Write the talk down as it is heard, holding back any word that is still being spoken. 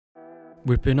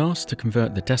We've been asked to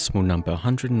convert the decimal number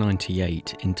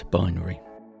 198 into binary.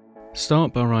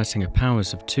 Start by writing a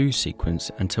powers of 2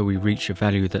 sequence until we reach a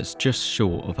value that's just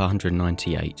short of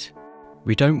 198.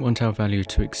 We don't want our value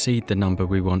to exceed the number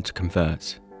we want to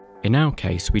convert. In our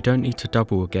case, we don't need to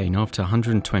double again after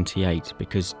 128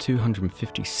 because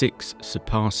 256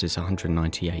 surpasses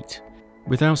 198.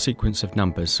 With our sequence of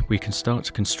numbers, we can start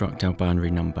to construct our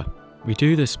binary number. We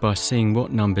do this by seeing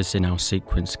what numbers in our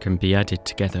sequence can be added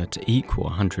together to equal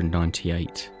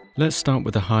 198. Let's start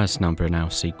with the highest number in our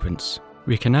sequence.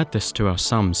 We can add this to our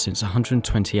sum since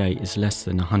 128 is less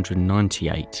than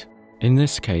 198. In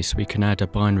this case, we can add a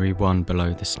binary 1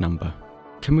 below this number.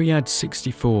 Can we add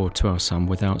 64 to our sum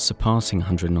without surpassing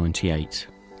 198?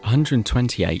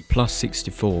 128 plus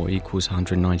 64 equals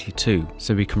 192,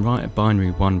 so we can write a binary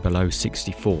 1 below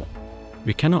 64.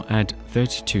 We cannot add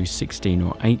 32, 16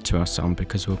 or 8 to our sum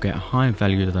because we'll get a higher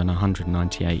value than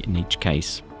 198 in each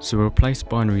case, so we'll place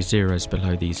binary zeros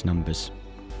below these numbers.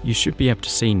 You should be able to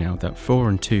see now that 4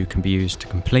 and 2 can be used to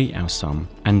complete our sum,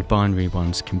 and binary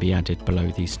 1s can be added below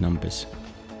these numbers.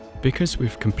 Because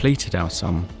we've completed our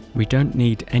sum, we don't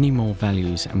need any more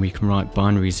values and we can write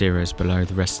binary zeros below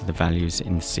the rest of the values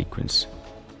in the sequence.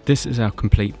 This is our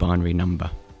complete binary number.